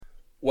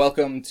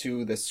Welcome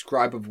to the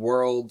Scribe of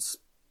Worlds.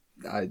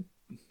 Are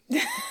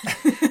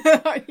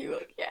you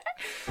okay?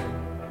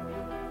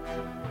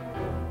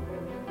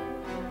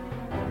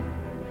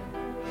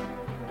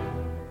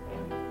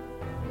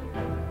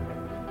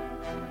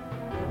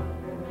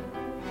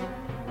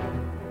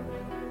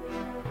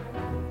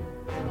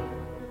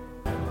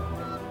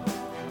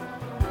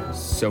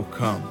 So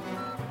come,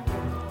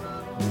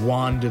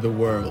 wander the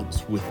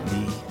worlds with me.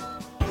 You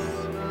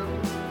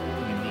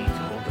need to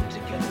hold them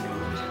together,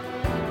 Lord.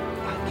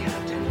 I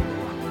can't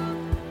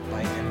anymore.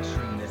 By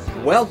entering this...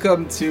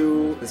 Welcome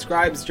to the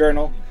Scribe's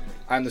Journal.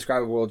 I'm the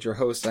Scribe of Worlds, your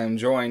host. I'm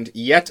joined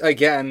yet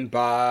again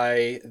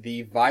by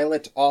the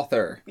Violet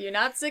author. You're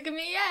not sick of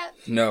me yet.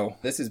 No,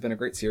 this has been a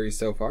great series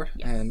so far,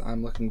 Yes. and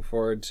I'm looking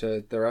forward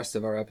to the rest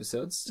of our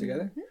episodes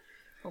together.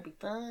 It'll be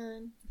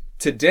fun.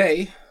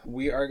 Today,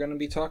 we are going to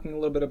be talking a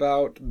little bit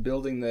about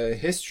building the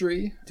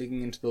history,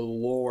 digging into the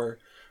lore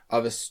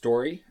of a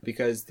story,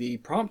 because the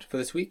prompt for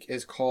this week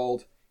is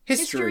called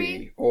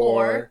History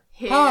or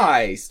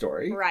High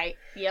Story. Right.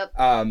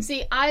 Yep.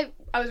 See, I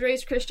was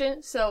raised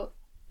Christian, so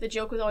the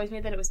joke was always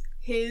made that it was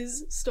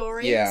his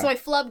story. Yeah. So I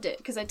flubbed it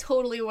because I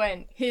totally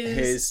went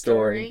his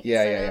story.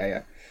 Yeah. instead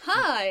of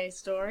High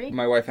story.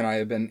 My wife and I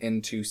have been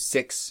into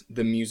Six,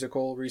 the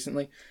musical,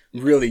 recently.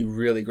 Really,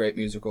 really great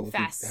musical. If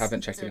you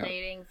haven't checked it out.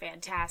 Fascinating,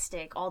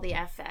 fantastic, all the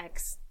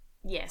FX.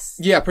 Yes.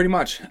 Yeah, pretty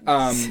much.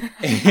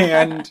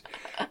 And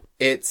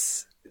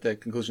it's the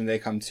conclusion they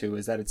come to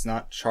is that it's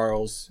not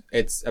Charles.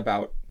 It's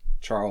about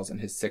Charles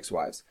and his 6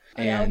 wives.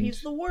 I know,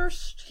 he's the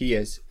worst. He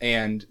is.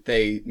 And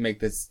they make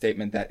this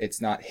statement that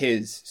it's not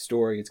his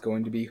story. It's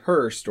going to be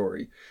her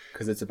story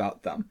because it's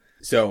about them.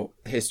 So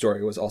his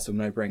story was also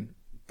no-brainer.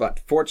 But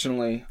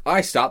fortunately,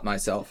 I stopped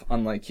myself,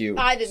 unlike you.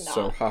 I did not.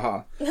 So,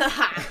 haha.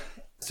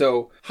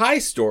 So, high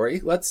story,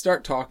 let's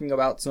start talking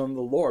about some of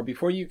the lore.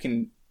 Before you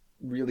can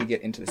really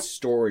get into the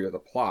story or the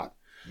plot,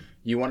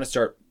 you want to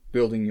start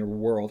building your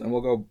world. And we'll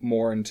go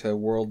more into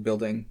world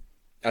building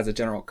as a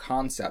general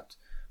concept,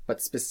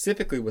 but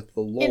specifically with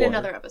the lore. In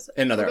another episode.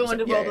 We'll go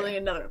into world building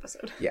in another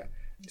episode. Yeah.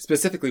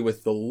 Specifically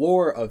with the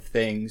lore of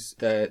things,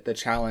 the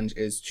challenge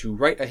is to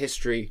write a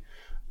history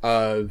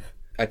of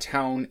a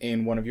town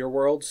in one of your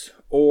worlds,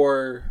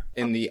 or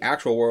in the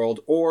actual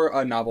world, or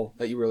a novel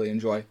that you really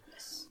enjoy.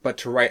 Yes. But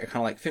to write a kind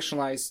of like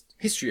fictionalized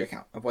history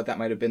account of what that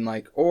might have been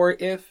like. Or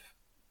if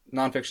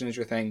nonfiction is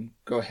your thing,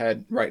 go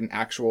ahead, write an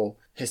actual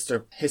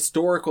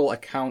historical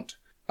account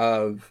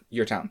of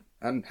your town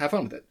and have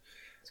fun with it.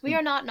 So we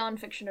are not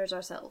nonfictioners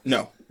ourselves.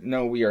 No,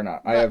 we are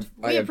not. But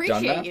I have appreciate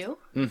done that. You.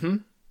 Mm-hmm.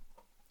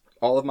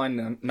 All of my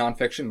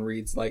nonfiction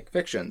reads like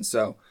fiction,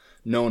 so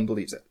no one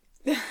believes it.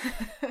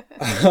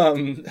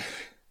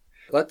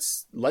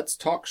 Let's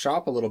talk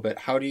shop a little bit.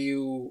 How do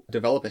you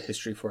develop a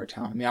history for a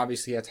town? I mean,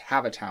 obviously you have to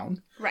have a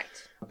town. Right.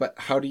 But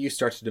how do you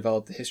start to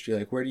develop the history?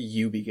 Like, where do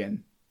you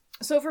begin?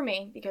 So for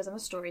me, because I'm a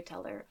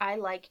storyteller, I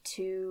like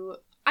to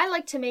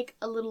make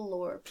a little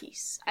lore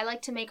piece. I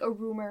like to make a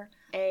rumor,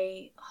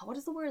 what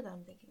is the word that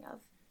I'm thinking of?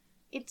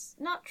 It's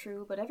not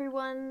true, but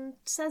everyone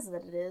says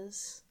that it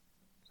is.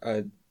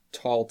 A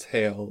tall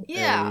tale.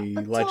 Yeah,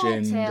 a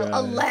legend. Tall tale,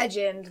 a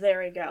legend.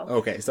 There we go.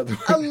 Okay, something.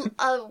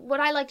 What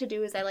I like to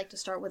do is I like to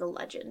start with a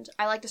legend.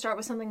 I like to start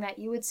with something that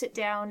you would sit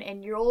down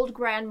and your old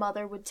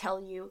grandmother would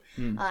tell you,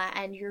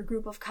 and your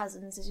group of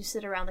cousins as you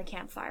sit around the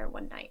campfire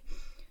one night.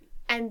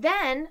 And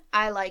then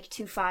I like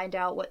to find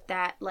out what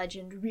that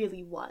legend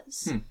really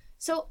was.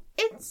 So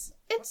it's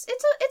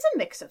a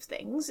mix of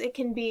things. It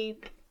can be,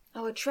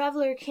 a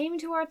traveler came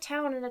to our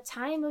town in a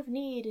time of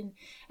need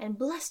and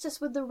blessed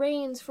us with the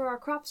rains for our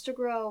crops to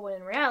grow. When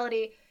in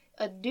reality,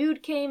 a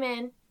dude came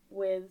in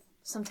with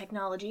some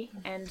technology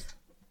and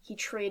he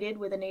traded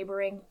with a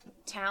neighboring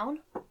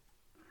town.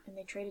 And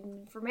they traded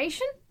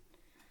information.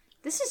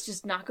 This is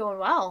just not going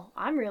well.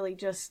 I'm really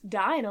just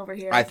dying over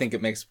here. I think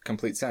it makes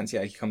complete sense.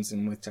 Yeah, he comes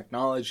in with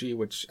technology,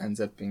 which ends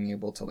up being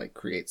able to like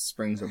create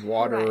springs of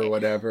water or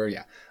whatever.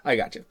 Yeah, I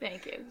got you.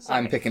 Thank you. Sorry.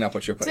 I'm picking up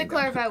what you're putting To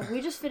clarify, we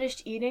just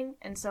finished eating,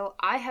 and so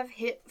I have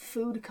hit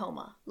food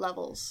coma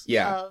levels.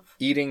 Yeah, of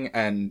eating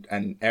and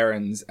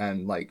errands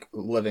and like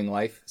living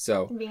life.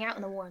 So being out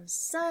in the warm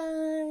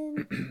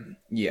sun.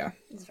 Yeah,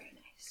 it's very nice.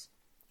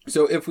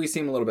 So if we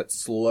seem a little bit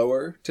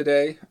slower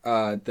today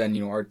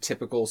than our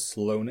typical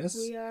slowness,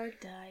 we are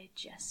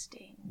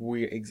digesting.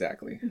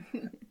 Exactly.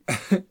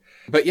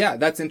 But yeah,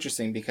 that's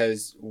interesting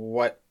because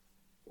what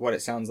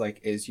it sounds like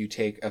is you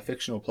take a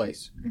fictional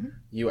place,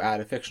 you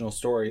add a fictional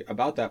story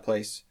about that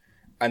place,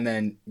 and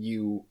then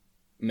you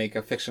make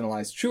a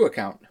fictionalized true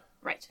account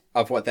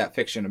of what that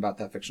fiction about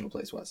that fictional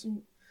place was.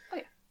 Oh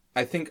yeah.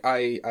 I think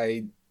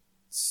I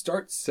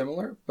start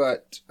similar,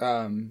 but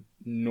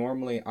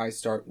normally I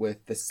start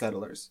with the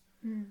settlers.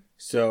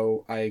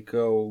 So I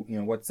go,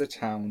 what's the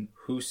town,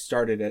 who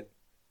started it,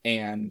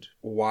 and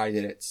why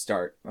did it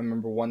start? I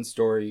remember one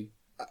story,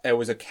 it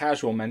was a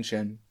casual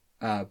mention,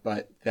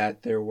 but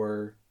that there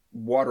were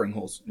watering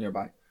holes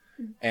nearby.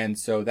 And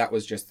so that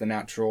was just the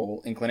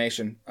natural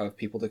inclination of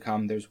people to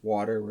come. There's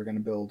water, we're going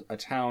to build a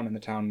town, and the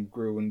town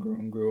grew and grew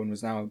and grew and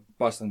was now a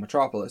bustling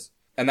metropolis.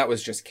 And that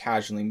was just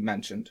casually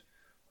mentioned.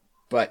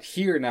 But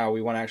here now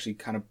we want to actually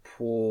kind of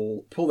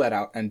pull that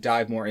out and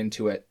dive more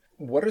into it.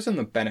 What are some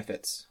of the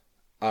benefits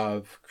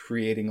of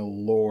creating a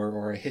lore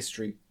or a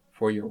history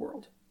for your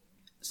world?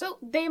 So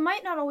they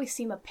might not always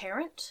seem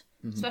apparent,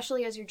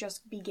 especially as you're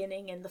just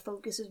beginning and the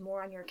focus is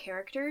more on your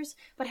characters.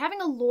 But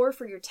having a lore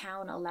for your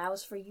town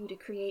allows for you to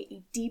create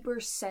a deeper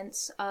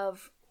sense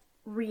of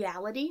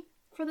reality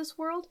for this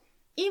world,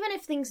 even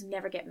if things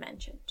never get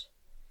mentioned.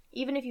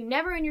 Even if you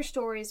never in your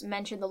stories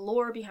mention the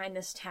lore behind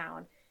this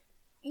town,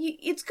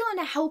 it's going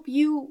to help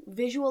you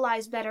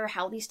visualize better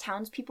how these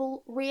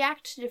townspeople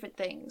react to different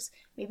things.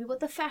 Maybe what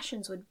the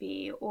fashions would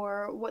be,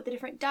 or what the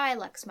different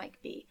dialects might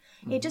be.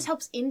 It just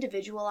helps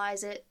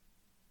individualize it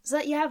so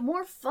that you have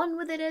more fun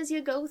with it as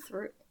you go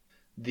through.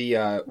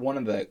 The one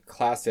of the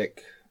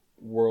classic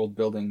world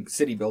building,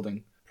 city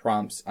building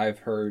prompts I've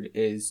heard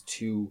is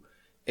to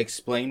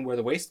explain where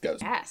the waste goes.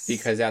 Yes.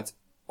 Because that's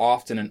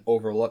often an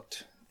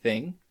overlooked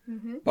thing,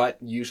 but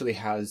usually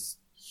has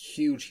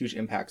huge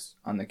impacts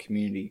on the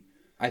community.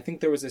 I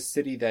think there was a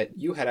city that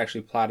you had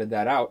actually plotted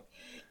that out.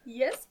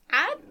 Yes,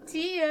 I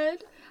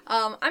did.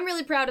 I'm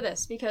really proud of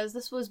this because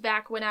this was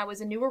back when I was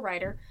a newer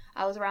writer.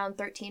 I was around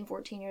 13,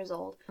 14 years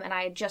old, and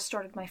I had just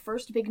started my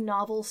first big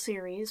novel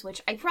series,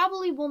 which I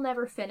probably will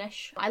never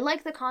finish. I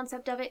like the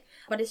concept of it,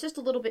 but it's just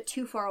a little bit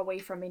too far away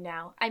from me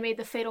now. I made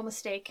the fatal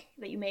mistake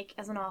that you make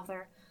as an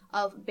author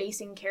of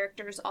basing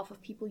characters off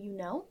of people you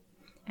know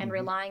and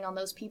relying on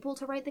those people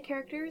to write the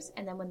characters,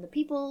 and then when the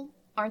people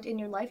aren't in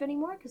your life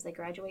anymore because they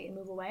graduate and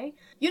move away,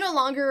 you're no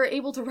longer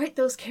able to write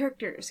those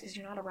characters because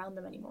you're not around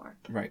them anymore.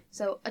 Right.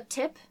 So a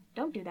tip,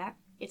 don't do that.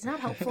 It's not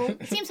helpful.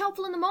 It seems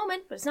helpful in the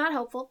moment, but it's not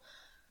helpful.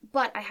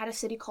 But I had a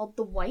city called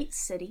the White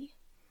City,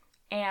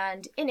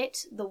 and in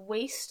it, the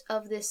waste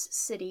of this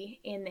city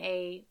in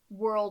a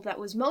world that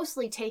was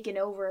mostly taken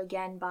over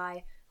again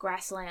by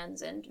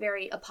grasslands and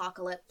very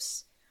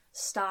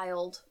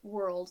apocalypse-styled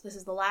world. This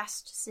is the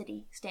last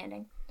city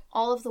standing.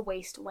 All of the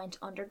waste went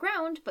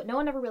underground, but no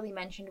one ever really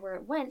mentioned where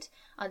it went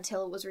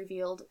until it was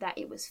revealed that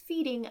it was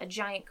feeding a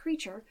giant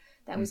creature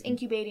that was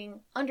incubating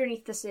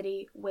underneath the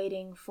city,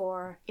 waiting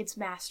for its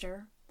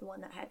master, the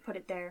one that had put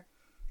it there,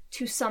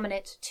 to summon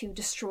it to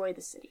destroy the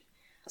city.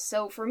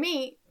 So for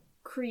me,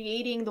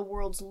 creating the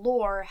world's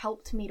lore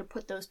helped me to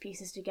put those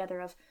pieces together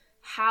of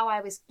how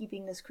I was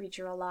keeping this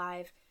creature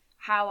alive,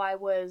 how I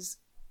was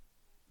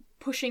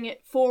pushing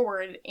it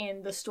forward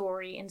in the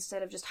story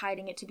instead of just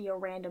hiding it to be a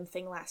random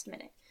thing last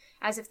minute.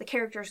 As if the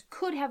characters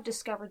could have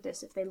discovered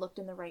this if they looked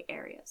in the right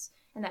areas.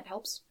 And that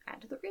helps add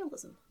to the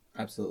realism.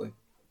 Absolutely.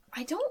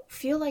 I don't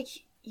feel like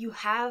you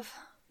have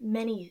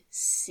many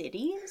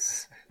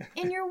cities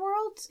in your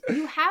world.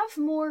 You have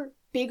more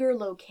bigger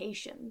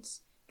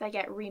locations that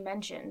get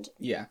re-mentioned.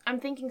 Yeah. I'm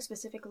thinking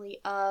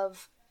specifically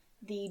of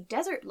the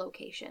desert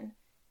location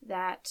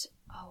that,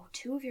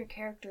 two of your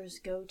characters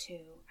go to.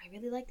 I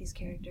really like these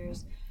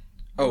characters.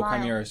 Oh,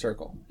 Chimera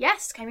Circle.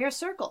 Yes, Chimera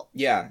Circle.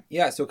 Yeah.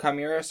 So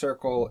Chimera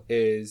Circle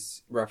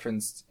is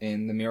referenced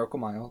in The Miracle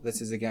Mile. This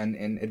is, again,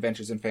 in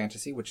Adventures in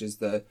Fantasy, which is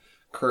the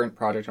current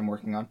project I'm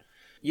working on.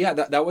 Yeah,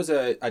 that was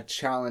a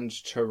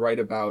challenge to write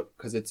about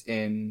because it's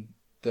in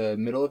the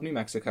middle of New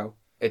Mexico.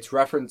 It's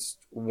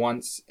referenced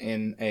once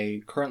in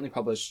a currently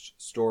published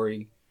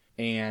story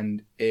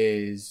and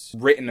is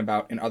written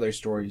about in other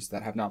stories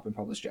that have not been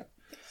published yet.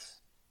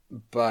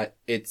 But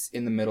it's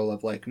in the middle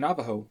of,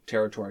 Navajo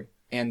territory.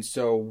 And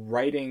so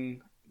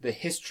writing the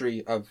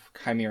history of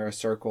Chimera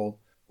Circle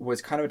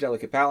was kind of a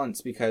delicate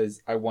balance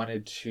because I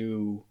wanted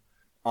to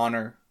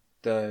honor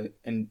the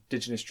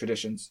indigenous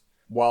traditions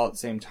while at the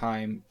same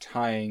time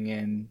tying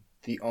in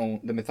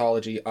the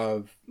mythology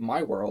of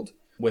my world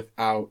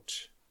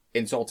without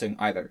insulting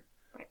either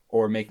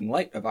or making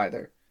light of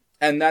either.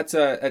 And that's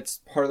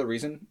part of the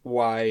reason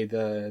why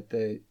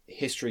the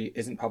history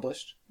isn't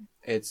published.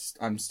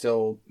 I'm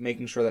still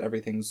making sure that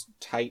everything's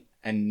tight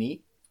and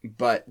neat.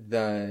 But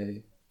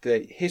the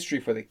history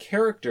for the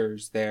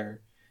characters there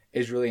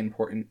is really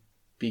important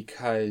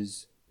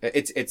because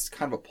it's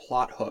kind of a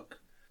plot hook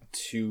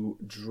to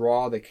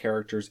draw the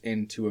characters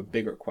into a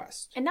bigger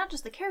quest. And not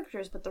just the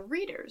characters, but the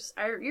readers.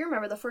 You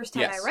remember the first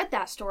time Yes. I read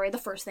that story, the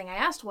first thing I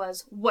asked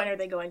was, when are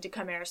they going to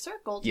Chimera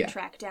Circle to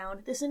track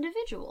down this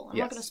individual? I'm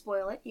not going to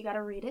spoil it. You got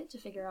to read it to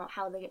figure out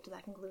how they get to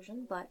that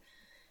conclusion, but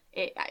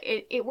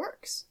it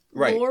works.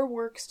 Right. Lore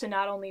works to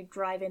not only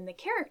drive in the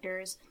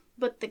characters,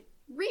 but the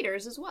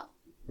readers as well.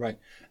 Right.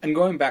 And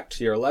going back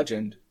to your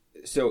legend,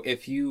 so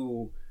if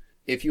you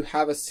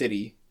have a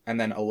city and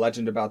then a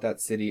legend about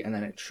that city and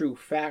then a true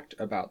fact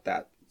about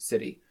that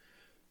city,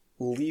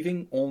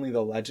 leaving only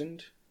the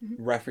legend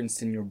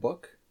referenced in your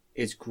book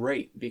is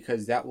great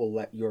because that will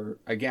let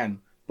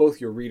both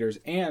your readers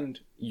and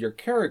your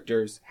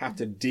characters have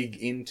to dig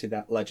into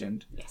that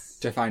legend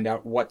to find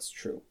out what's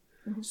true.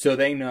 So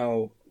they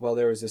know, well,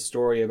 there was a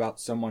story about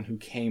someone who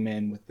came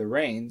in with the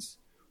rains.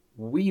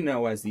 We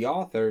know as the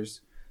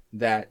authors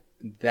that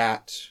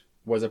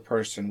was a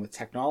person with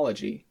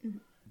technology.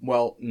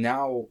 Well,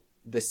 now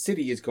the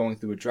city is going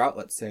through a drought,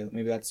 let's say.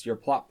 Maybe that's your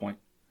plot point.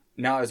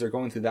 now as they're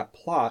going through that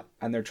plot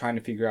and they're trying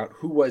to figure out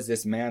who was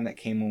this man that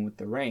came in with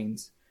the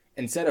rains,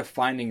 instead of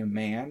finding a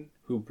man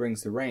who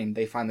brings the rain,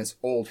 they find this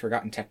old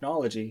forgotten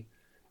technology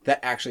that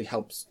actually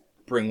helps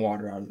bring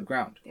water out of the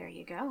ground. There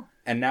you go.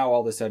 And now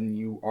all of a sudden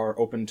you are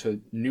open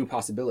to new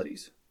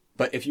possibilities.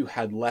 But if you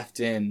had left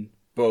in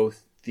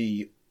both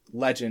the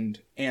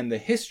legend and the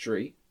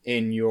history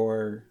in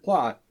your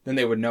plot, then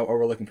they would know, oh,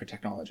 we're looking for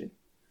technology.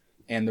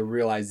 And the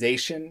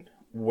realization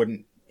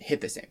wouldn't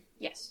hit the same.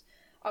 Yes.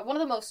 One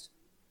of the most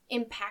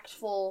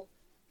impactful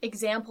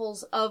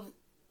examples of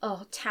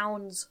a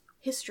town's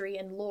history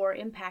and lore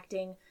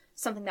impacting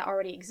something that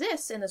already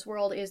exists in this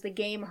world is the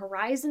game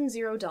Horizon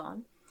Zero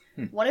Dawn.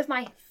 One of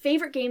my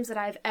favorite games that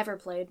I've ever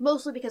played,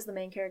 mostly because the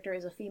main character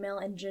is a female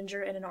and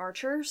ginger and an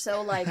archer,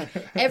 so, like,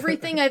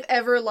 everything I've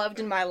ever loved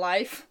in my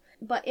life.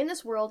 But in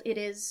this world, it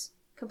is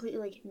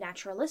completely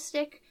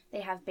naturalistic.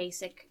 They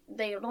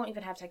don't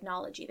even have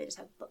technology. They just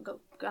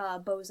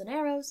have bows and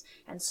arrows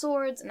and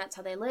swords, and that's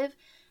how they live.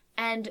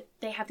 And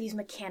they have these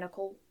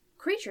mechanical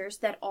creatures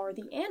that are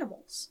the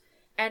animals.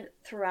 And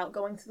throughout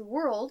going through the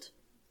world,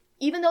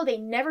 even though they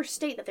never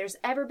state that there's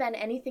ever been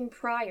anything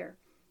prior,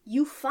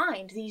 you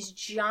find these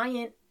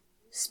giant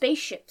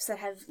spaceships that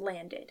have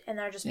landed, and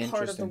they're just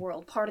part of the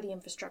world, part of the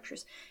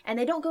infrastructures. And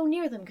they don't go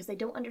near them because they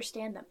don't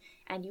understand them.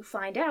 And you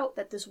find out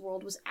that this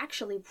world was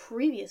actually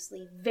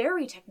previously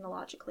very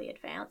technologically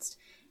advanced,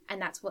 and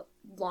that's what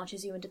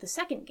launches you into the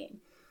second game.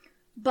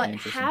 But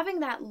having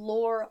that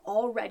lore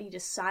already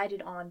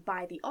decided on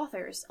by the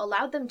authors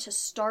allowed them to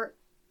start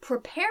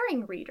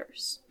preparing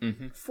readers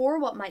for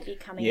what might be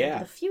coming into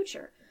the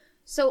future.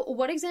 So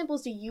what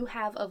examples do you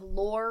have of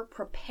lore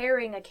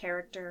preparing a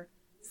character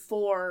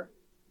for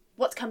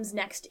what comes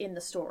next in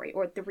the story,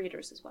 or the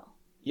readers as well?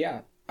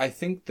 Yeah, I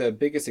think the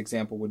biggest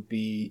example would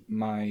be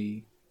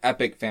my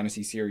epic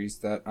fantasy series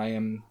that I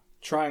am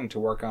trying to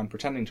work on,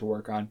 pretending to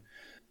work on,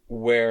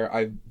 where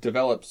I've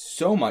developed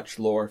so much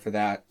lore for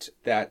that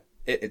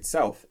it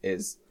itself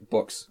is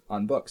books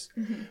on books.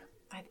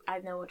 I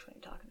know which one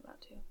you're talking about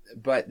too.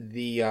 But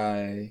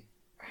the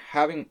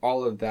having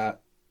all of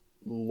that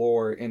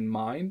lore in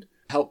mind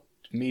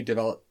helped me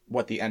develop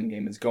what the end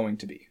game is going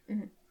to be.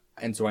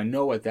 And so I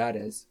know what that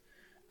is.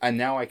 And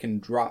now I can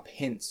drop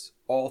hints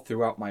all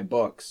throughout my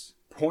books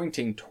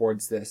pointing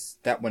towards this,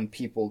 that when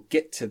people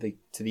get to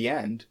the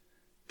end,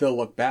 they'll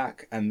look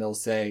back and they'll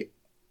say,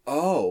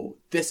 oh,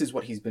 this is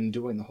what he's been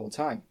doing the whole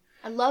time.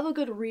 I love a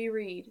good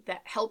reread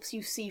that helps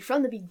you see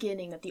from the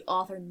beginning that the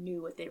author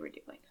knew what they were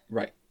doing.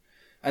 Right.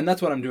 And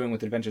that's what I'm doing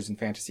with Adventures in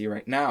Fantasy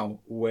right now,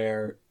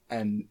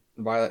 and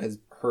Violet has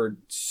heard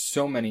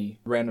so many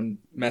random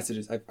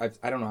messages.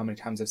 I don't know how many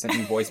times I've sent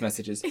you voice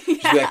messages. She'll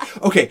be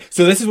like, okay,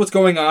 so this is what's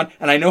going on,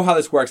 and I know how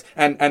this works,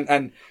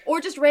 and or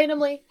just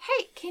randomly,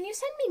 hey, can you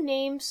send me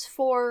names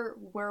for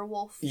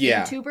werewolf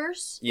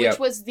YouTubers? Which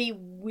was the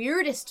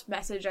weirdest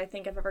message I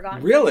think I've ever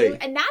gotten. Really? From you.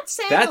 And that's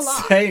saying a lot.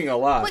 That's saying a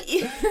lot.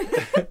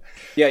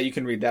 Yeah, you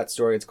can read that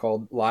story. It's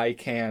called Lie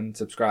Can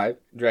Subscribe,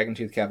 Dragon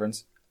Tooth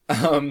Caverns.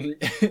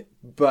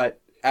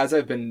 But as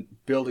I've been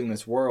building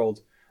this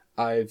world,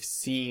 I've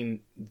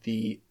seen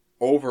the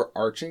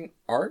overarching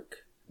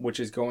arc, which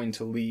is going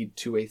to lead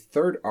to a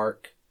third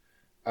arc,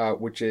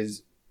 which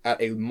is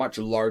at a much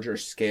larger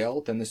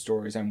scale than the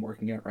stories I'm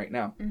working at right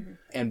now.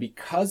 And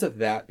because of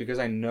that, because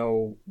I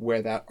know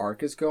where that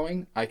arc is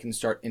going, I can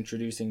start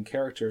introducing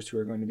characters who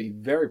are going to be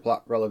very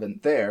plot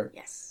relevant there,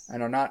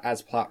 and are not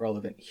as plot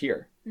relevant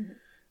here.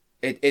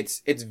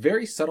 It's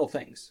very subtle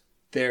things.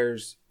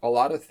 There's a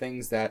lot of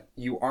things that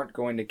you aren't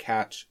going to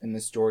catch in the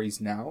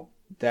stories now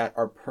that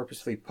are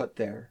purposely put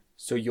there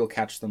so you'll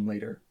catch them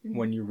later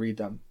when you read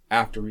them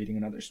after reading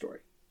another story.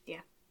 Yeah,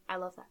 I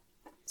love that.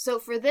 So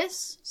for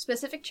this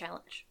specific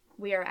challenge,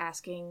 we are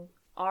asking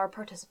our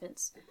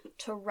participants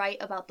to write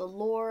about the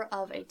lore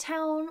of a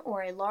town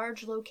or a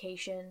large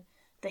location,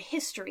 the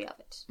history of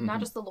it.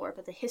 Not just the lore,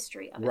 but the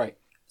history of it. Right.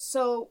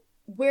 So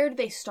where do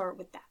they start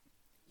with that?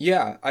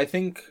 Yeah, I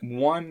think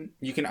one,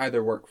 you can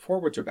either work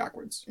forwards or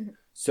backwards.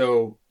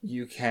 So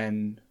you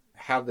can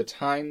have the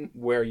time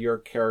where your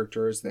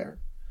character is there,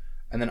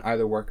 and then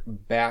either work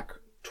back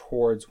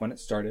towards when it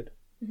started,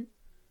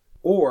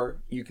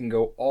 or you can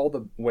go all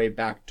the way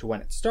back to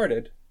when it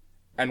started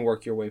and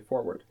work your way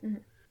forward.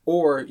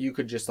 Or you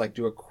could just like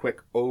do a quick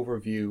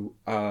overview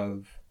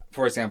of,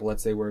 for example,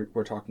 let's say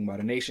we're talking about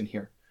a nation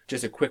here.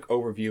 Just a quick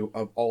overview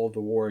of all of the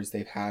wars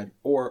they've had,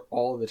 or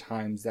all of the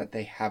times that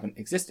they haven't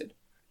existed.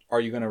 Are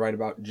you going to write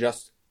about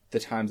just the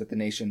times that the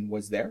nation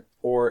was there?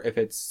 Or if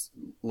it's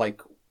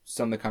like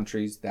some of the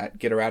countries that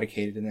get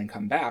eradicated and then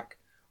come back,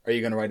 are you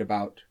going to write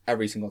about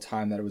every single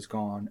time that it was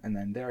gone and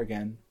then there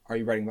again? Are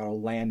you writing about a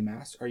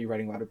landmass? Are you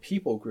writing about a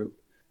people group?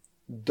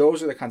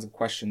 Those are the kinds of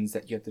questions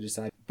that you have to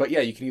decide. But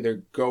yeah, you can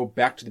either go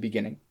back to the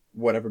beginning,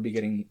 whatever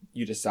beginning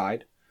you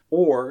decide,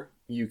 or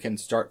you can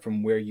start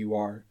from where you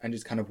are and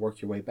just kind of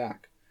work your way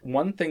back.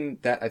 One thing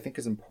that I think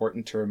is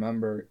important to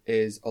remember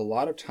is a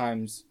lot of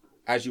times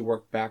as you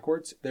work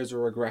backwards, there's a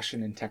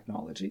regression in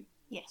technology.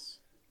 Yes.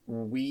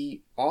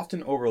 We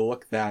often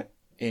overlook that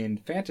in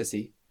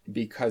fantasy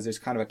because there's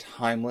kind of a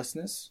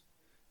timelessness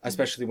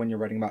especially when you're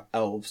writing about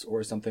elves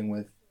or something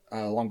with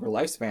a longer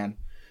lifespan,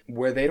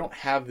 where they don't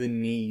have the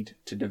need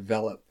to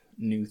develop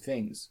new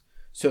things.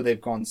 So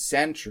they've gone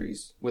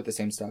centuries with the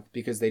same stuff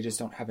because they just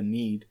don't have a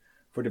need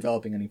for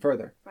developing any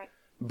further. Right.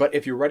 But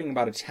if you're writing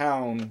about a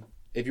town,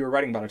 if you were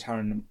writing about a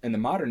town in the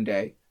modern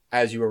day,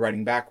 as you were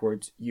writing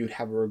backwards, you'd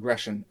have a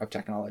regression of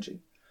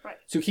technology. Right.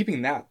 So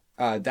keeping that,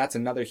 that's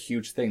another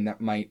huge thing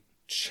that might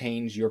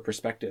change your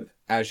perspective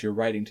as you're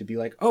writing, to be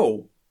like,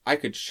 oh, I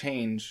could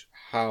change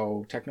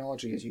how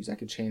technology is used. I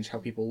could change how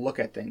people look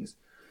at things.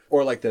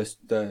 Or like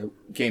the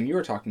game you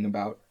were talking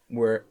about,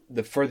 where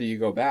the further you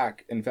go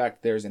back, in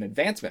fact, there's an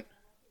advancement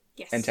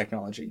in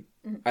technology.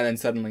 Mm-hmm. And then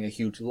suddenly a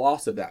huge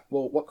loss of that.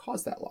 Well, what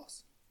caused that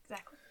loss?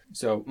 Exactly.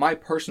 So my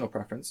personal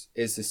preference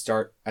is to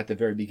start at the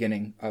very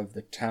beginning of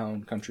the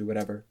town, country,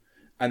 whatever,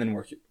 and then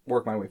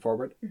work my way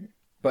forward. Mm-hmm.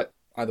 But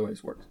either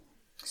ways works.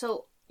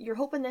 So you're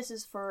hoping this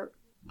is for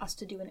us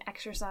to do an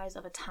exercise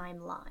of a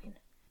timeline.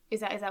 Is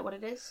that what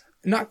it is?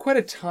 Not quite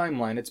a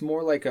timeline. It's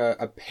more like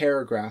a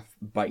paragraph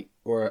bite.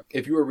 Or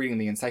if you were reading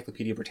the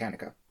Encyclopedia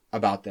Britannica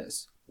about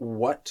this,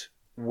 what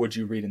would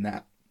you read in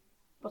that?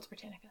 What's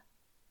Britannica?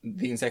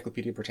 The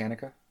Encyclopedia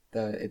Britannica.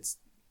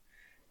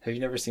 Have you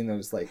never seen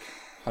those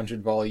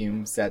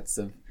 100-volume sets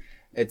of?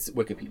 It's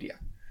Wikipedia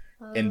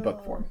in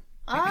book form.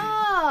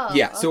 Oh.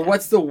 Yeah. So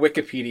what's the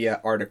Wikipedia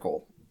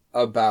article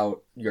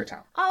about your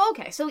town? Oh,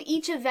 okay. So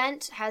each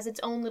event has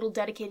its own little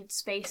dedicated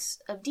space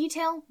of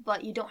detail,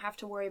 but you don't have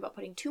to worry about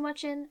putting too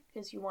much in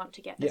because you want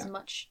to get as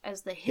much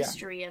as the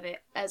history of it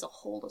as a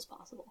whole as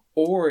possible.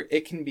 Or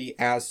it can be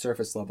as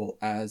surface level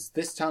as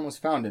this town was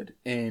founded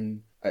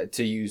in,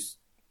 to use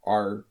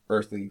our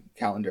earthly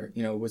calendar,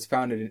 was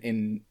founded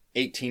in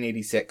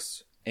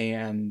 1886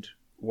 and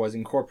was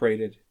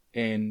incorporated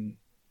in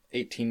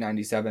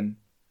 1897,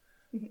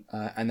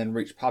 and then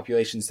reached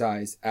population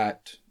size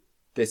at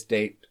this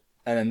date.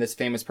 And then this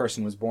famous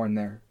person was born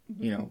there,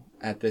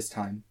 at this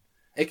time.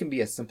 It can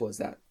be as simple as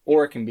that.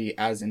 Or it can be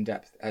as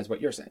in-depth as what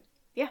you're saying.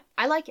 Yeah,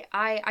 I like it.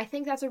 I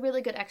think that's a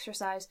really good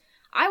exercise.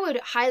 I would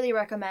highly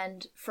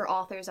recommend for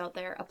authors out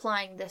there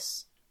applying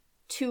this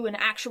to an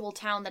actual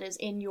town that is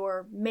in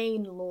your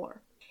main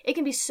lore. It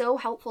can be so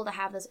helpful to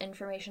have this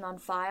information on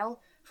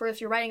file for if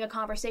you're writing a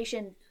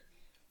conversation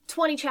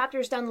 20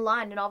 chapters down the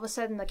line and all of a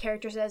sudden the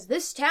character says,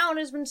 this town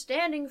has been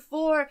standing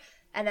for...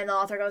 And then the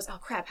author goes, oh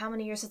crap, how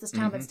many years has this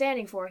town been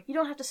standing for? You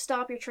don't have to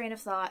stop your train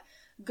of thought,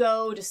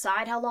 go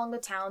decide how long the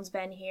town's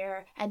been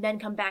here, and then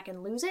come back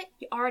and lose it.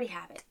 You already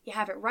have it. You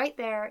have it right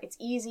there. It's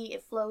easy.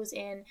 It flows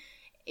in.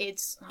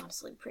 It's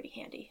honestly pretty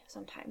handy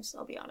sometimes,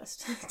 I'll be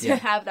honest, to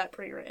have that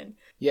pre-written.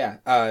 Yeah.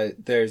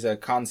 There's a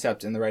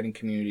concept in the writing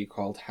community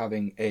called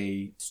having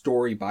a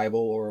story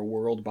Bible or a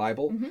world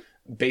Bible,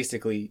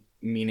 basically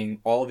meaning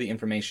all the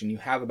information you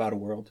have about a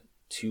world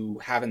to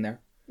have in there,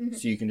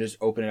 so you can just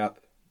open it up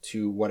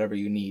to whatever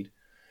you need.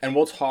 And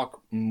we'll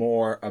talk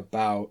more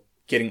about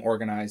getting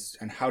organized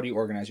and how do you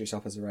organize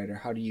yourself as a writer?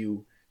 How do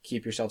you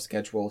keep yourself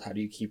scheduled? How do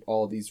you keep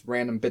all of these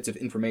random bits of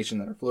information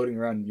that are floating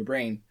around in your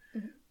brain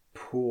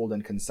pooled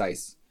and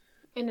concise?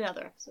 In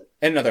another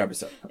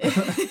episode.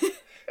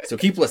 So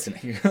keep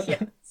listening.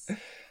 Yes.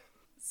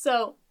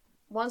 So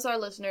once our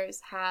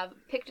listeners have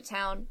picked a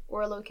town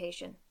or a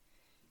location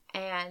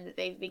and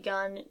they've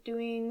begun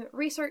doing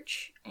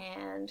research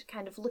and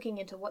kind of looking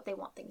into what they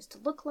want things to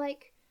look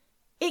like,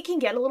 it can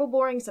get a little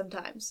boring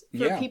sometimes.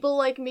 For people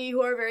like me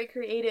who are very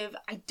creative,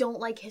 I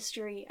don't like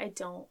history. I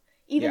don't.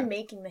 Even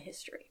making the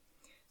history.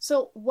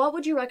 So what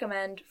would you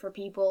recommend for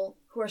people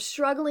who are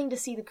struggling to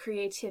see the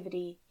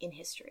creativity in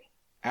history?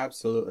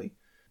 Absolutely.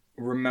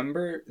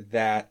 Remember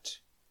that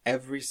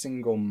every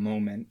single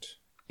moment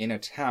in a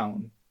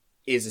town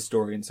is a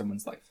story in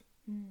someone's life.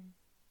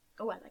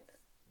 Oh, I like that.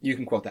 You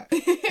can quote that.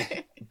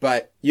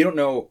 But you don't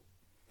know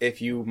if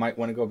you might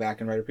want to go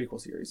back and write a prequel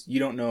series. You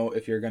don't know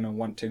if you're going to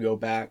want to go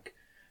back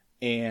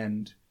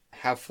and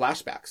have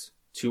flashbacks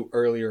to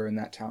earlier in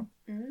that town.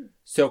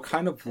 So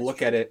kind of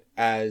look at it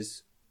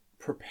as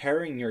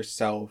preparing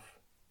yourself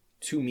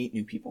to meet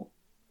new people.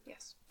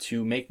 Yes.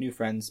 To make new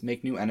friends,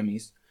 make new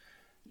enemies,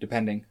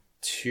 depending.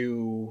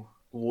 To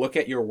look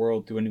at your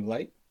world through a new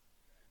light.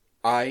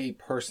 I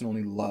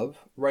personally love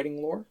writing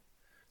lore.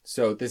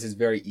 So this is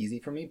very easy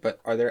for me,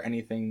 but is there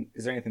anything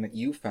that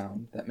you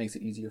found that makes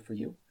it easier for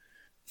you?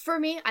 For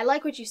me, I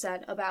like what you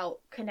said about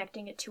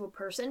connecting it to a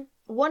person.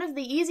 One of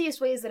the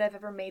easiest ways that I've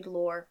ever made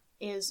lore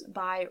is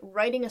by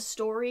writing a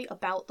story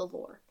about the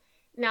lore.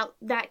 Now,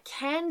 that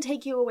can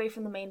take you away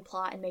from the main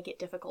plot and make it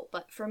difficult,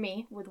 but for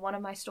me, with one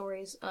of my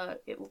stories,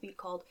 it will be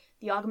called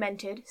the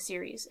Augmented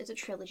series. It's a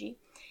trilogy,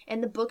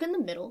 and the book in the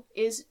middle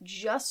is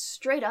just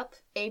straight up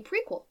a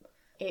prequel.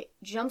 It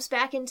jumps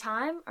back in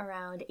time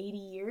around 80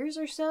 years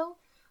or so,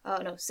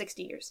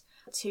 60 years,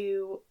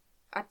 to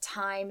a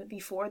time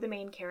before the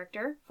main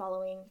character,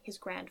 following his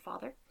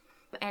grandfather.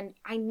 And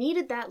I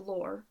needed that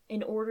lore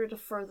in order to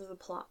further the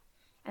plot.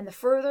 And the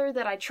harder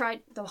that I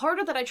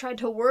tried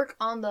to work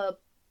on the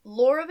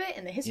lore of it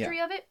and the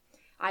history of it,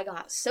 I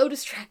got so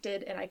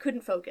distracted and I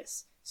couldn't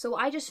focus. So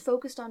I just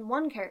focused on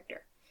one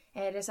character.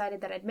 and I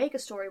decided that I'd make a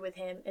story with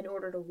him in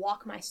order to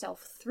walk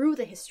myself through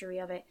the history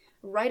of it,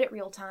 write it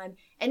real time,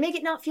 and make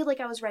it not feel like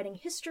I was writing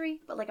history,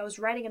 but like I was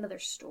writing another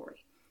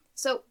story.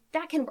 So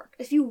that can work.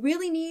 If you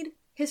really need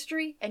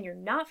history and you're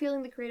not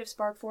feeling the creative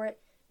spark for it,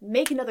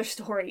 make another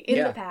story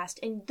in the past,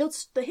 and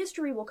the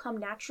history will come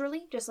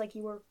naturally, just like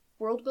you were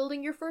world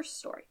building your first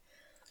story.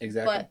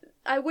 Exactly. But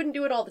I wouldn't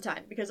do it all the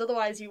time, because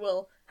otherwise you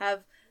will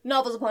have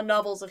novels upon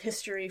novels of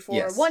history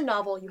for one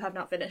novel you have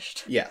not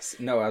finished. Yes.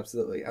 No,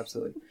 absolutely.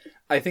 Absolutely.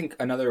 I think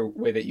another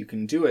way that you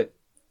can do it,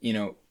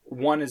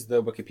 one is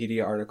the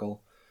Wikipedia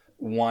article.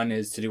 One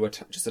is to do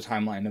just a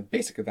timeline of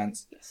basic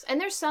events. Yes.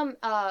 And there's some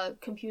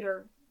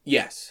computer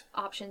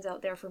options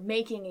out there for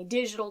making a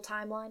digital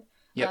timeline.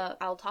 Yep.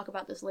 I'll talk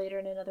about this later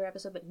in another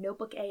episode, but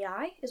Notebook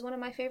AI is one of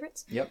my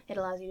favorites. Yep. It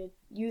allows you to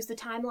use the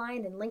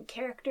timeline and link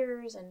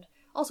characters and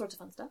all sorts of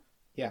fun stuff.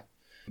 Yeah.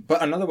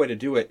 But another way to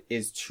do it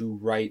is to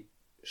write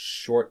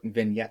short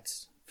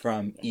vignettes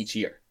from each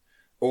year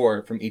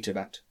or from each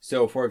event.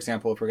 So, for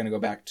example, if we're going to go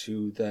back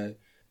to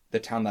the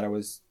town that I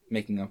was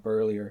making up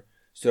earlier,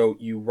 so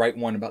you write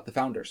one about the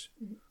founders.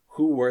 Mm-hmm.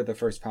 Who were the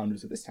first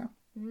founders of this town?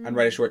 Mm. And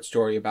write a short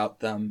story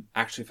about them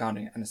actually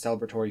founding it and a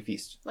celebratory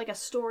feast. Like a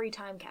story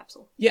time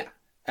capsule. Yeah.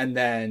 And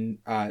then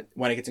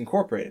when it gets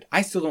incorporated,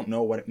 I still don't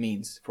know what it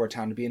means for a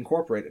town to be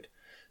incorporated.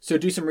 So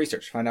do some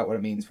research. Find out what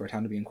it means for a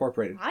town to be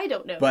incorporated. I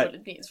don't know what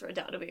it means for a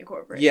town to be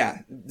incorporated.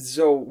 Yeah.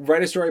 So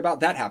write a story about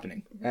that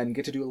happening and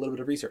get to do a little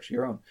bit of research,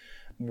 your own.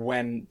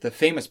 When the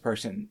famous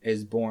person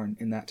is born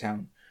in that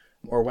town,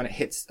 or when it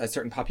hits a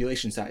certain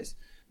population size,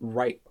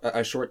 write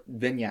a short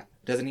vignette.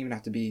 Doesn't even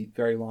have to be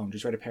very long.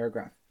 Just write a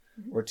paragraph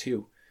or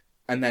two.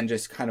 And then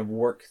just kind of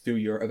work through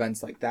your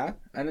events like that.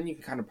 And then you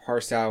can kind of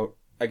parse out,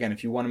 again,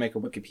 if you want to make a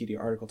Wikipedia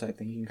article type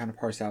thing, you can kind of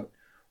parse out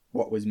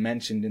what was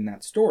mentioned in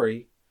that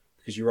story,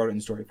 because you wrote it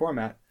in story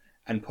format,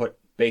 and put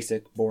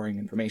basic, boring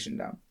information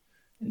down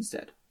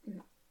instead.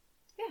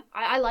 Yeah,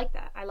 I like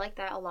that. I like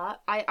that a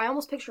lot. I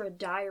almost picture a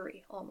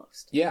diary,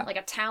 almost. Yeah. Like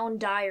a town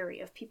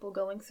diary of people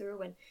going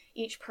through and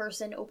each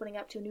person opening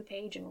up to a new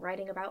page and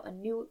writing about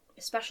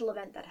a special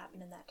event that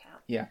happened in that town.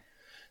 Yeah.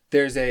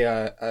 There's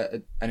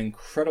an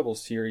incredible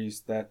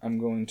series that I'm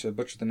going to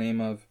butcher the name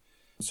of,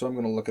 so I'm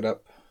going to look it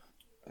up.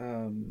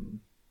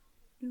 Filling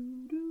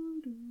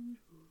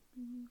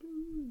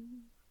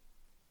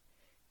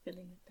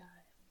the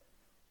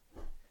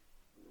time.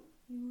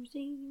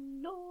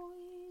 Using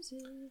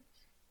noises.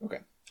 Okay,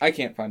 I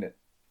can't find it,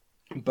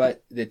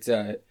 but it's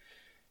a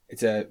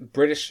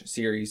British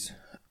series.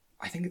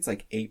 I think it's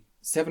like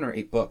 7 or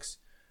 8 books,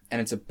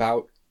 and it's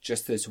about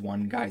just this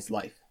one guy's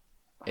life.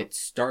 Wow. It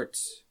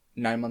starts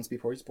 9 months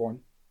before he's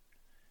born,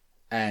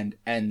 and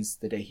ends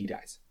the day he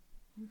dies.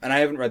 And I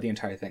haven't read the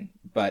entire thing,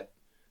 but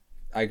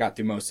I got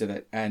through most of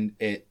it, and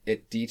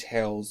it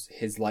details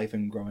his life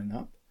and growing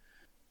up.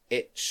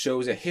 It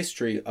shows a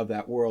history of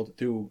that world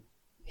through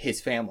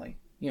his family.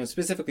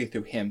 Specifically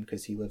through him,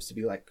 because he lives to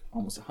be like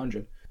almost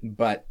 100,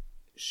 but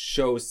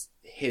shows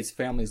his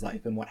family's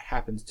life and what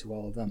happens to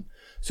all of them.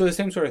 So the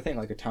same sort of thing,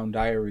 like a town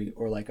diary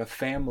or like a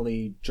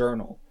family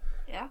journal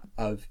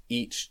of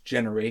each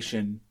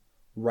generation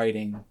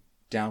writing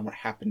down what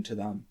happened to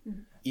them.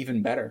 Mm-hmm.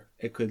 Even better,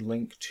 it could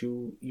link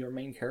to your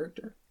main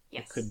character.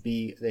 Yes. It could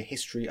be the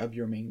history of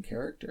your main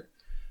character.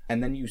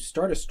 And then you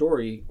start a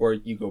story, or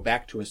you go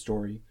back to a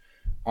story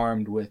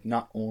armed with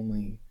not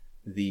only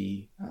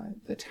the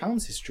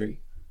town's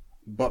history,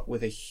 but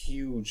with a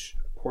huge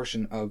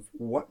portion of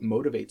what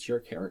motivates your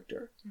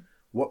character.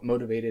 What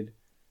motivated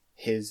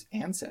his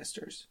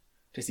ancestors?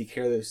 Does he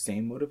carry those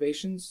same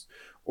motivations?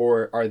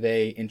 Or are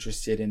they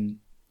interested in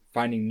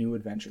finding new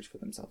adventures for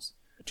themselves?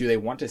 Do they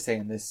want to stay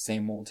in this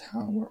same old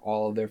town where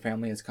all of their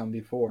family has come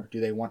before?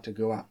 Do they want to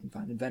go out and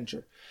find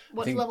adventure?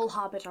 What level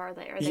hobbit are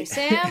they? Are they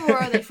Sam or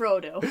are they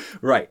Frodo?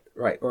 Right.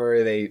 Or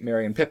are they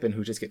Merry and Pippin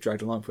who just get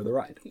dragged along for the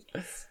ride?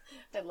 Yes,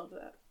 I love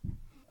that.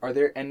 Are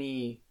there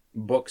any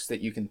books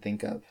that you can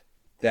think of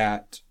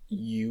that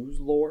use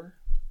lore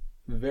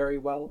very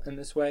well in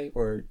this way,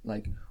 or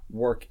like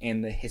work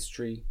in the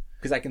history?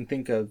 Because I can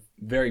think of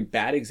very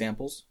bad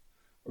examples,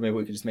 or maybe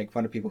we could just make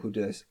fun of people who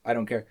do this. I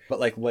don't care.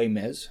 But like Les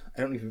Mis. I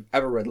don't know if you've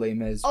ever read Les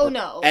Mis. Oh,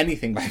 no.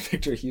 Anything by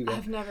Victor Hugo.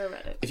 I've never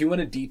read it. If you want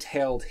a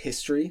detailed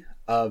history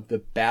of the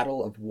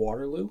Battle of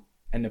Waterloo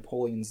and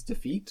Napoleon's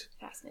defeat,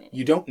 fascinating.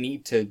 You don't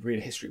need to read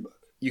a history book.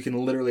 You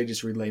can literally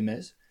just read Les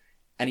Mis.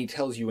 And he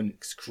tells you in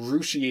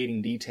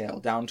excruciating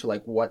detail, down to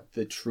like what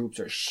the troops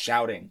are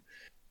shouting,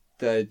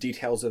 the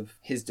details of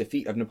his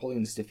defeat, of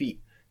Napoleon's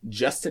defeat,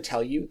 just to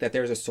tell you that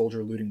there's a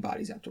soldier looting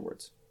bodies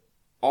afterwards.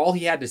 All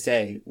he had to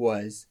say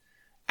was,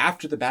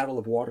 after the Battle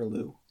of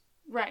Waterloo,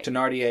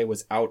 Thénardier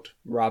was out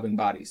robbing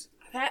bodies.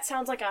 That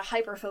sounds like a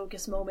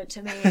hyper-focus moment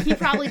to me. He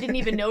probably didn't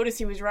even notice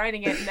he was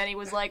writing it, and then he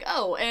was like,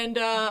 oh, and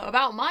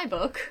about my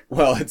book.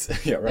 Well,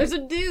 it's, yeah, right. There's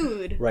a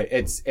dude. Right,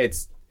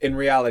 it's in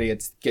reality,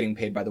 it's getting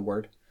paid by the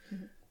word.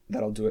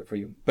 That'll do it for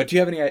you. But do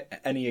you have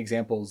any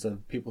examples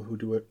of people who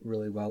do it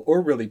really well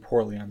or really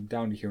poorly? I'm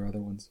down to hear other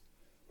ones.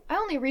 I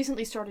only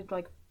recently started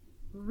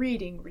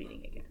reading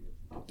again.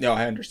 No,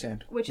 I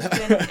understand. Which has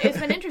been, it's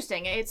been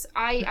interesting.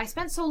 I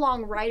spent so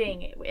long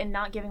writing and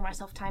not giving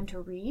myself time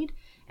to read,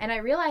 and I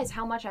realize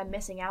how much I'm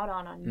missing out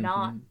on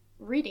not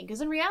reading.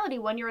 Because in reality,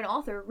 when you're an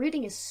author,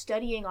 reading is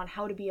studying on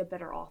how to be a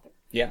better author.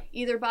 Yeah.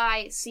 Either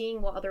by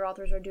seeing what other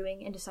authors are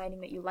doing and deciding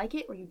that you like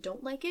it or you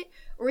don't like it,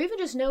 or even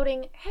just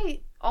noting,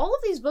 hey, all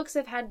of these books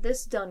have had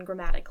this done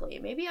grammatically.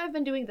 Maybe I've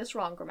been doing this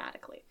wrong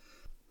grammatically.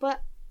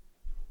 But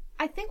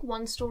I think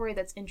one story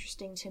that's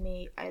interesting to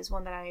me is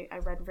one that I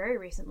read very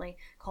recently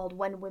called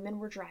When Women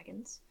Were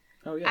Dragons.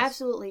 Oh, yes.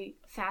 Absolutely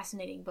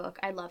fascinating book.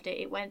 I loved it.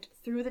 It went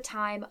through the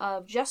time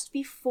of just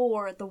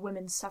before the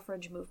women's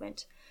suffrage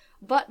movement.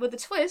 But with the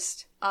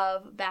twist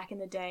of back in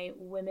the day,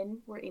 women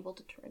were able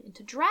to turn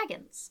into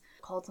dragons,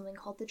 something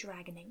called the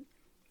dragoning.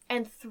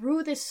 And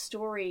through this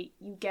story,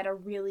 you get a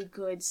really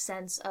good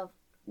sense of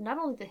not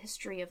only the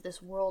history of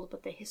this world,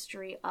 but the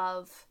history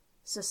of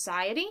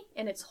society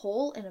in its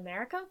whole in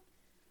America.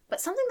 But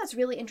something that's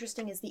really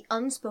interesting is the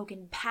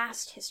unspoken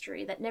past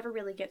history that never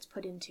really gets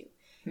put into.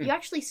 You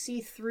actually see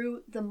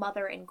through the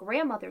mother and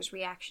grandmother's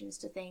reactions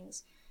to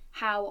things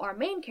how our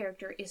main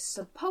character is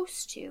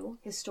supposed to,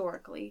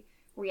 historically,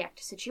 react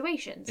to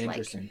situations.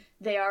 Interesting. Like,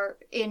 they are,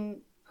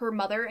 in her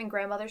mother and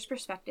grandmother's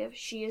perspective,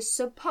 she is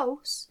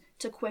supposed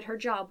to quit her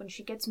job when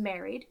she gets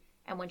married,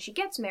 and when she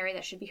gets married,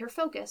 that should be her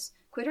focus,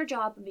 quit her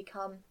job and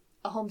become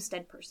a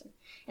homestead person.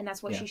 And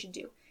that's what she should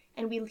do.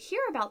 And we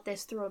hear about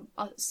this through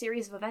a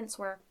series of events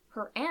where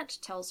her aunt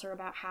tells her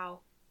about how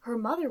her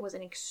mother was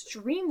an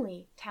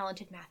extremely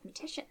talented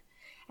mathematician,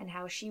 and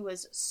how she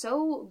was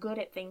so good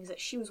at things that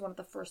she was one of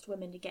the first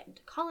women to get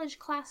into college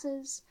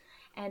classes,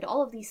 and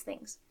all of these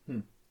things.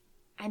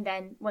 And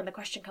then when the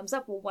question comes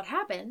up, well, what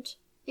happened?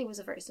 It was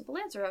a very simple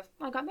answer of,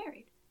 I got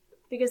married.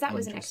 Because that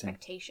was an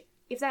expectation.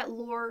 If that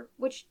lore,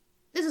 which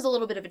this is a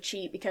little bit of a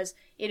cheat because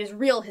it is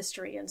real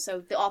history, and so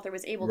the author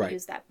was able to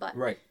use that, but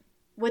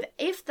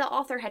if the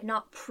author had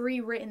not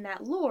pre-written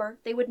that lore,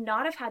 they would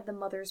not have had the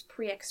mother's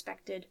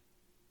pre-expected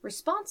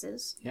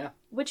responses,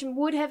 which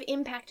would have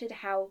impacted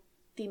how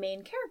the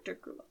main character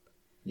grew up.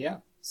 Yeah.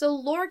 So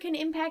lore can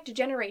impact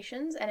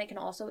generations, and it can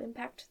also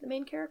impact the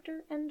main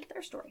character and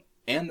their story.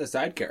 And the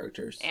side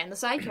characters.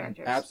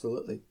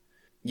 Absolutely.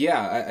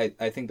 Yeah,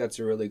 I think that's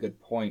a really good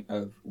point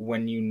of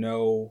when you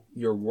know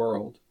your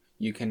world,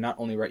 you can not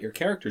only write your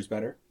characters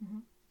better,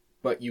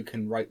 but you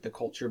can write the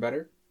culture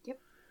better. Yep.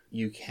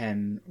 You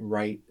can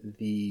write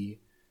the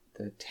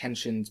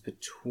tensions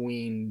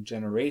between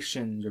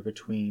generations or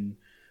between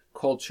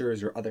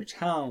cultures or other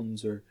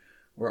towns or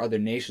other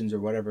nations or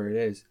whatever it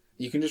is.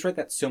 You can just write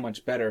that so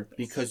much better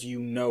because you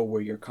know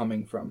where you're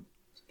coming from.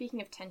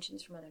 Speaking of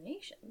tensions from other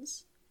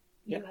nations,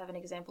 you have an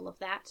example of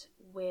that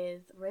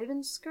with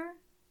Ravensker.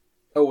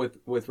 Oh,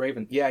 with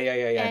Raven. Yeah.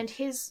 And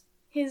his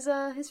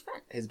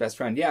friend. His best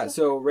friend. Yeah.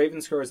 So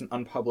Ravensker is an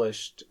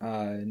unpublished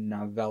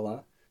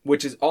novella,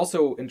 which is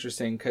also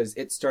interesting because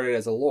it started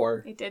as a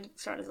lore. It did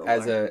start as a lore.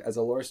 As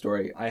a lore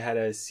story. I had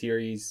a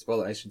series.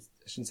 Well, I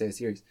shouldn't say a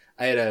series.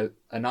 I had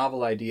a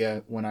novel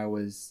idea when I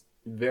was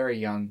very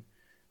young.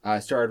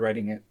 Started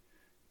writing it.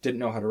 Didn't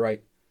know how to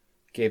write.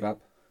 Gave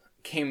up.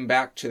 Came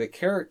back to the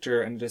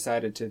character and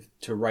decided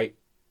to write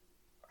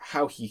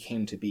how he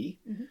came to be.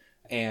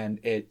 And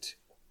it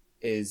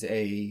is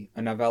a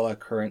novella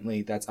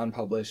currently that's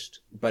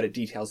unpublished, but it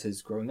details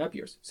his growing up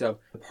years. So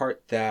the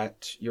part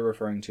that you're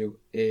referring to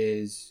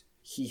is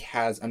he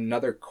has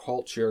another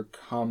culture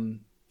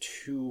come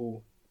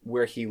to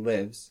where he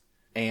lives,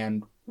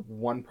 and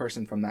one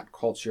person from that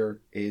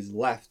culture is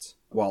left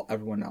while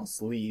everyone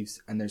else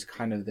leaves, and there's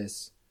kind of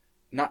this,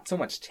 not so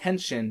much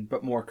tension,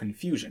 but more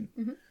confusion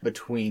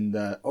between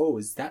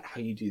is that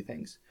how you do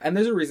things? And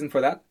there's a reason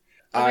for that.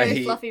 A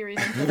very fluffy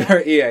reason for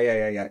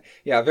that.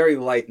 Yeah, very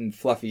light and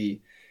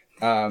fluffy,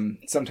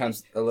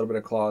 sometimes a little bit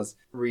of claws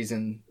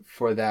reason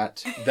for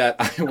that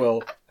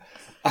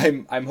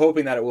I'm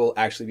hoping that it will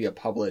actually be a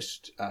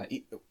published,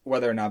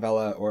 whether a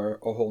novella or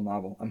a whole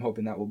novel. I'm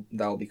hoping that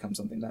will become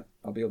something that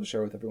I'll be able to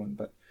share with everyone,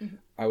 but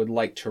I would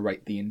like to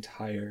write the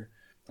entire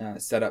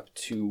setup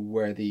to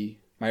where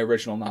my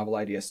original novel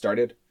idea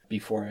started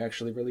before I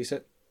actually release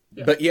it.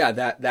 Yeah. But yeah,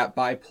 that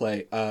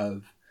byplay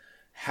of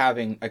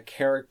having a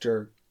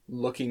character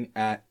looking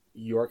at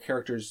your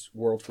character's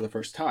world for the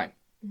first time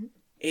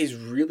is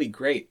really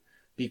great,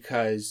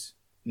 because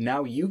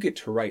now you get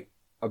to write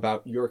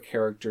about your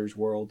character's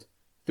world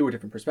through a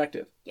different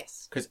perspective.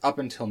 Yes. Because up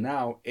until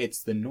now,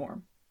 it's the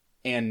norm.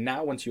 And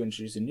now once you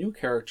introduce a new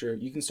character,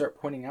 you can start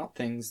pointing out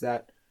things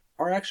that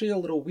are actually a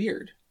little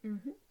weird.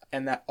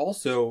 And that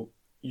also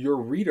your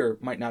reader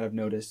might not have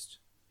noticed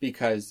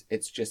because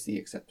it's just the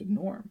accepted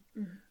norm.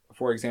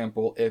 For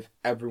example, if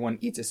everyone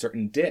eats a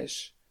certain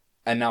dish,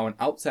 and now an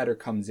outsider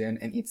comes in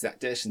and eats that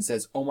dish and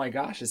says, oh my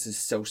gosh, this is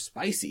so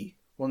spicy.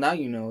 Well, now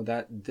you know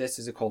that this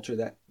is a culture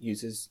that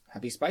uses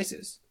heavy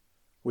spices,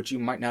 which you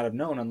might not have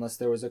known unless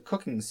there was a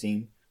cooking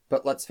scene.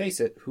 But let's face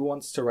it, who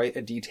wants to write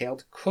a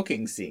detailed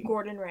cooking scene?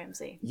 Gordon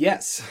Ramsay.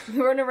 Yes.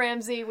 Gordon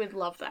Ramsay would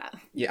love that.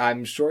 Yeah,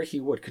 I'm sure he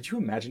would. Could you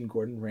imagine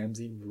Gordon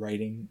Ramsay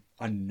writing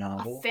a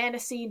novel? A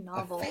fantasy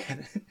novel.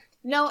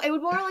 No, it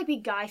would more like be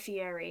Guy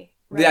Fieri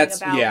writing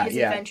about his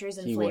adventures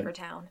in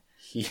Flavortown.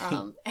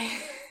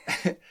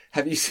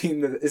 Have you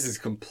seen this is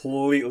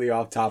completely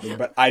off topic,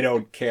 but I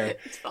don't care.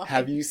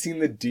 Have you seen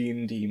the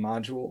D&D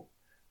module,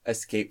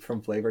 Escape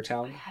from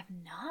Flavortown? I have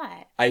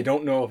not. I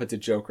don't know if it's a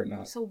joke or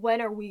not. So when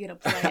are we going to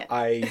play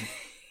it?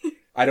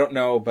 I don't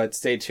know, but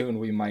stay tuned.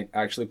 We might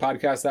actually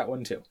podcast that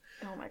one too.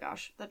 Oh my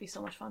gosh, that'd be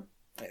so much fun.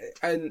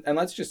 And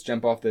let's just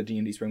jump off the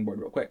D&D springboard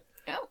real quick.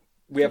 Oh.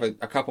 We have a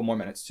couple more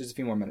minutes, just a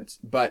few more minutes.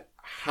 But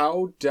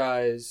how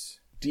does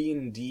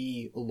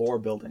D&D lore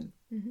building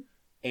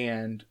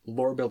and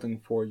lore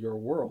building for your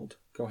world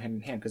go hand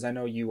in hand? Because I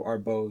know you are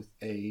both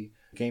a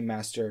game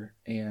master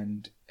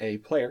and a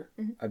player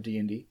of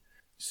D&D.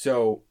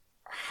 So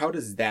how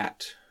is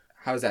that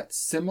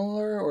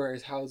similar, or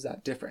how is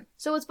that different?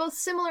 So it's both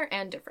similar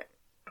and different.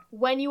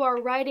 When you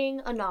are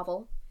writing a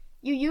novel,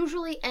 you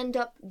usually end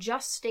up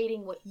just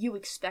stating what you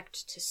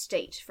expect to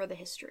state for the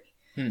history.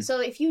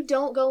 So if you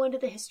don't go into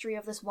the history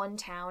of this one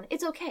town,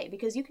 it's okay,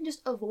 because you can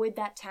just avoid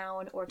that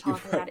town or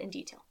talk about it in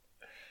detail.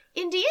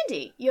 In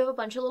D&D, you have a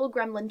bunch of little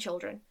gremlin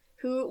children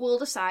who will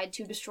decide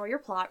to destroy your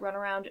plot, run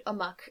around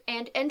amok,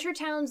 and enter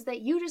towns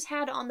that you just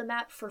had on the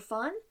map for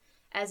fun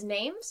as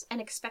names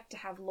and expect to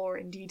have lore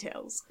and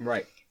details.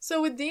 Right.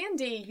 So with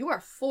D&D, you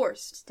are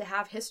forced to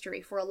have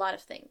history for a lot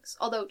of things.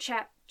 Although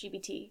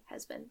ChatGPT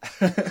has been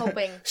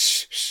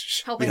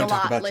helping a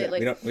lot lately.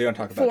 We don't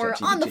talk about for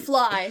ChatGPT. on the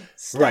fly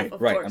stuff, right,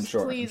 of right, course. I'm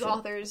sure. Please,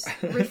 authors,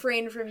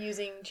 refrain from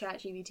using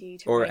ChatGPT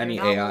to or write any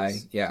your novels. AI,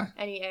 yeah.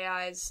 Any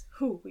AIs.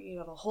 We can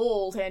have a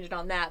whole tangent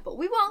on that, but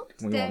we won't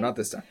today. We won't, not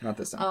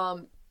this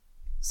time.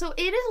 So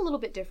it is a little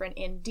bit different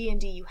in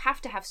D&D. You have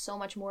to have so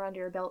much more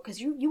under your belt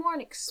because you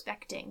aren't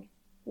expecting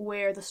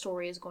where the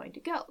story is going to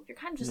go. You're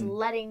kind of just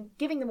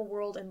giving them a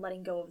world and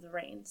letting go of the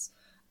reins.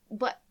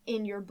 But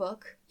in your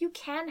book, you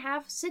can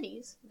have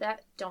cities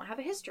that don't have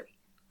a history.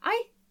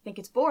 I think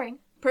it's boring,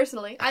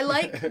 personally. I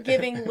like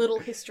giving little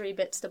history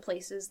bits to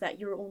places that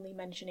you're only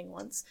mentioning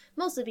once.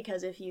 Mostly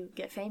because if you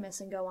get famous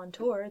and go on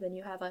tour, then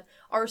you have an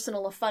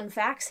arsenal of fun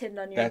facts hidden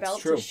on your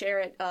belt to share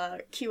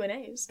at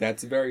Q&As.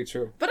 That's very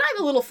true. But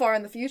I'm a little far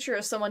in the future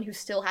as someone who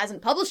still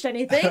hasn't published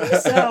anything,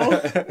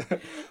 so...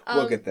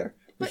 We'll get there.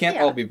 We can't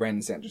all be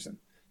Brandon Sanderson.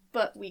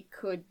 But we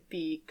could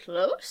be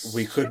close.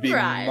 We could be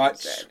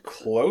much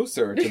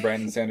closer to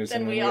Brandon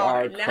Sanderson than we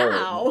are now.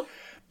 Currently.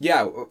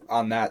 Yeah,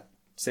 on that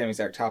same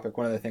exact topic,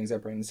 one of the things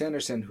that Brandon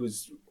Sanderson,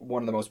 who's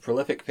one of the most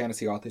prolific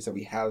fantasy authors that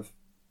we have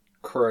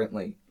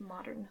currently,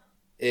 modern,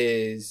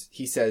 is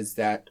he says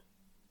that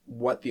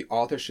what the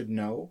author should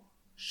know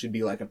should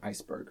be like an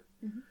iceberg.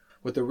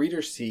 What the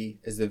readers see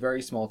is the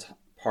very small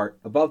part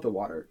above the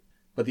water,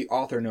 but the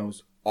author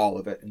knows all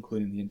of it,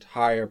 including the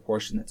entire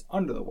portion that's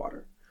under the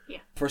water. Yeah.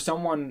 For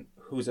someone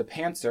who's a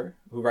pantser,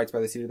 who writes by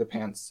the seat of their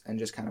pants and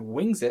just kind of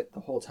wings it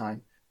the whole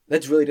time,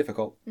 that's really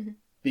difficult.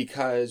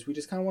 Because we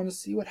just kind of want to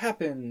see what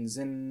happens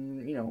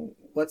and,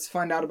 let's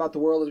find out about the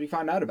world as we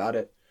find out about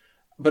it.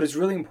 But it's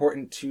really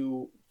important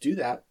to do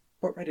that,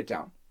 but write it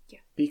down. Yeah.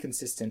 Be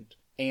consistent.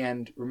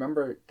 And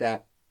remember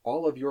that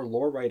all of your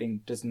lore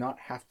writing does not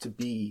have to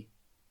be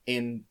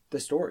in the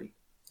story.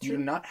 True. You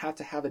do not have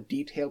to have a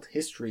detailed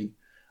history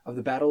of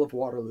the Battle of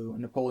Waterloo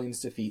and Napoleon's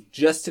defeat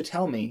just to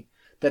tell me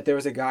that there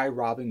was a guy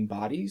robbing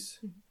bodies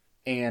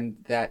and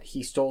that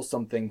he stole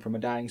something from a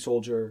dying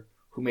soldier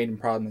who made him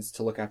promise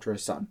to look after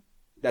his son.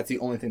 That's the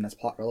only thing that's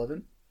plot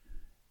relevant.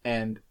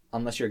 And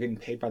unless you're getting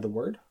paid by the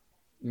word,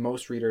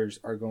 most readers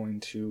are going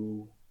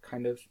to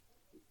kind of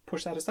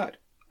push that aside.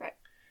 Right.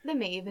 They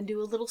may even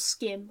do a little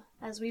skim,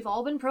 as we've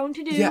all been prone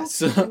to do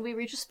yes. when we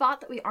reach a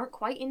spot that we aren't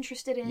quite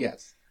interested in.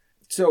 Yes.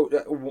 So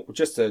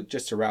just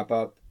to wrap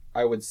up,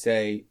 I would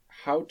say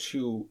how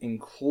to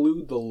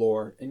include the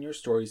lore in your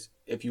stories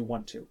if you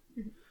want to.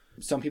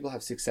 Some people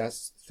have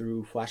success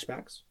through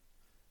flashbacks.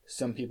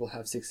 Some people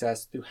have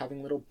success through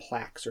having little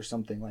plaques or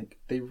something, like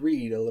they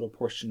read a little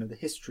portion of the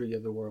history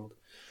of the world.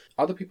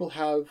 Other people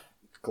have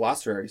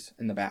glossaries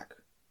in the back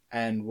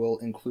and will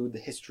include the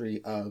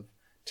history of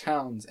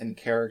towns and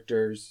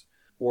characters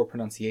or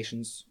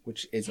pronunciations,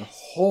 which is a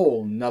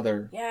whole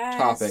nother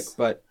topic.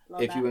 But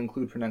if you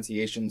include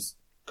pronunciations,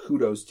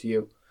 kudos to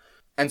you.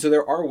 And so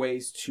there are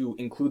ways to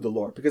include the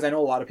lore, because I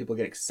know a lot of people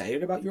get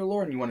excited about your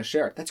lore and you want to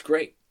share it. That's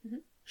great.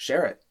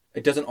 Share it.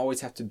 It doesn't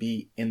always have to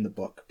be in the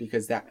book,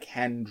 because that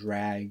can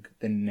drag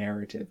the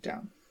narrative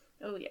down.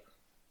 Oh, yeah.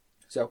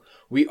 So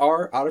we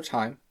are out of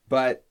time,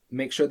 but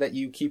make sure that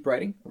you keep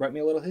writing. Write me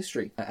a little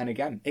history. And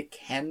again, it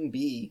can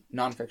be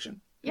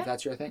nonfiction, if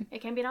that's your thing.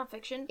 It can be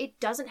nonfiction. It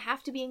doesn't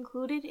have to be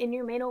included in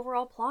your main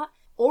overall plot,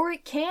 or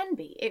it can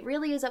be. It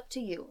really is up to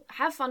you.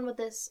 Have fun with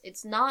this.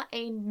 It's not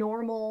a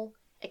normal,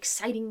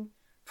 exciting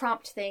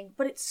prompt thing,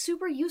 but it's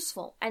super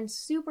useful and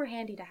super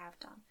handy to have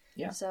done.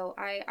 Yeah. So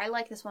I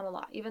like this one a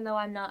lot. Even though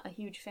I'm not a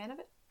huge fan of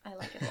it, I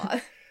like it a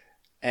lot.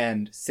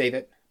 And save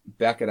it,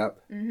 back it up,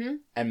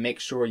 and make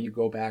sure you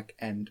go back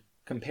and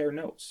compare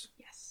notes.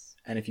 Yes.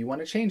 And if you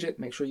want to change it,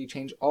 make sure you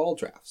change all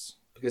drafts,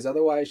 because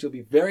otherwise you'll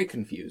be very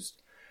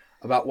confused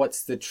about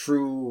what's the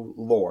true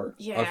lore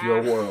of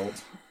your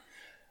world.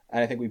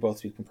 And I think we both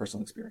speak from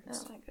personal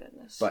experience. Oh my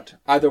goodness. But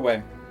either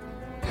way,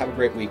 have a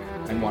great week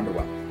and wander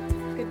well.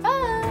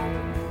 Goodbye.